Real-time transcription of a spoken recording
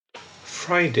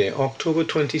Friday, October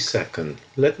 22nd.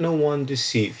 Let no one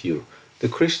deceive you. The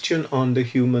Christian under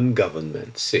human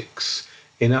government. 6.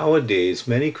 In our days,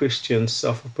 many Christians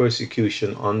suffer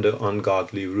persecution under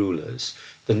ungodly rulers.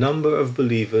 The number of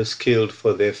believers killed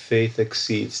for their faith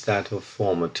exceeds that of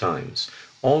former times.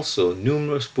 Also,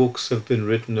 numerous books have been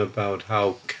written about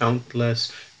how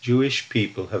countless Jewish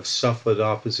people have suffered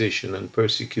opposition and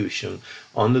persecution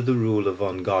under the rule of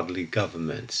ungodly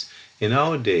governments. In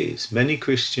our days, many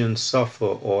Christians suffer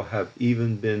or have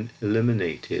even been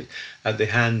eliminated at the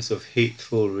hands of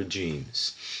hateful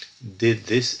regimes. Did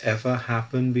this ever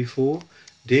happen before?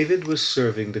 David was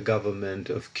serving the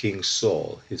government of King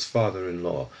Saul, his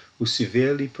father-in-law, who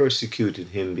severely persecuted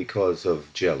him because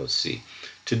of jealousy.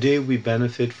 Today we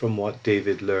benefit from what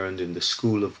David learned in the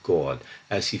school of God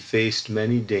as he faced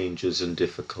many dangers and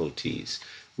difficulties.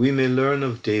 We may learn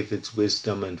of David's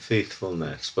wisdom and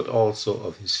faithfulness, but also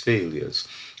of his failures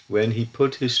when he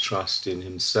put his trust in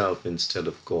himself instead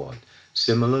of God.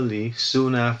 Similarly,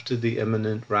 soon after the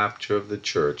imminent rapture of the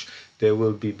church, there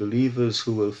will be believers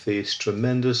who will face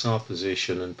tremendous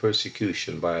opposition and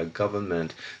persecution by a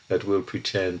government that will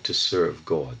pretend to serve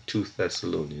God. 2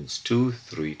 Thessalonians 2,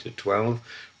 3-12,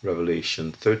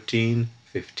 Revelation 13,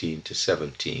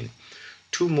 15-17.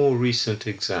 Two more recent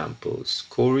examples.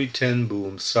 Corrie ten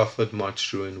Boom suffered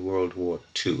much during World War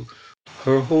II.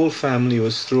 Her whole family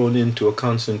was thrown into a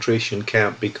concentration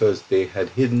camp because they had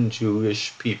hidden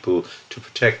Jewish people to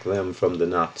protect them from the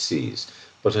Nazis.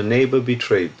 But a neighbor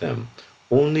betrayed them.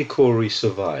 Only Corrie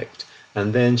survived,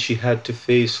 and then she had to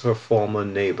face her former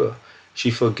neighbor. She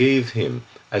forgave him,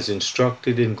 as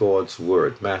instructed in God's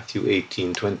word, Matthew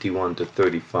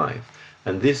 18:21-35,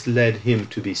 and this led him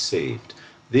to be saved.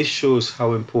 This shows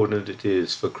how important it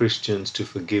is for Christians to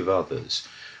forgive others.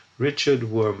 Richard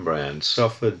Wurmbrand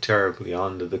suffered terribly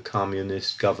under the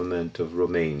communist government of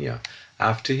Romania.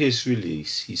 After his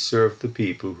release, he served the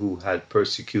people who had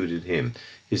persecuted him.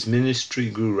 His ministry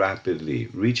grew rapidly,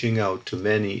 reaching out to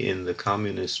many in the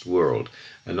communist world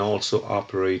and also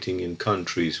operating in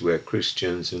countries where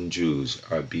Christians and Jews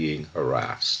are being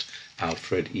harassed.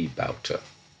 Alfred E. Bauta.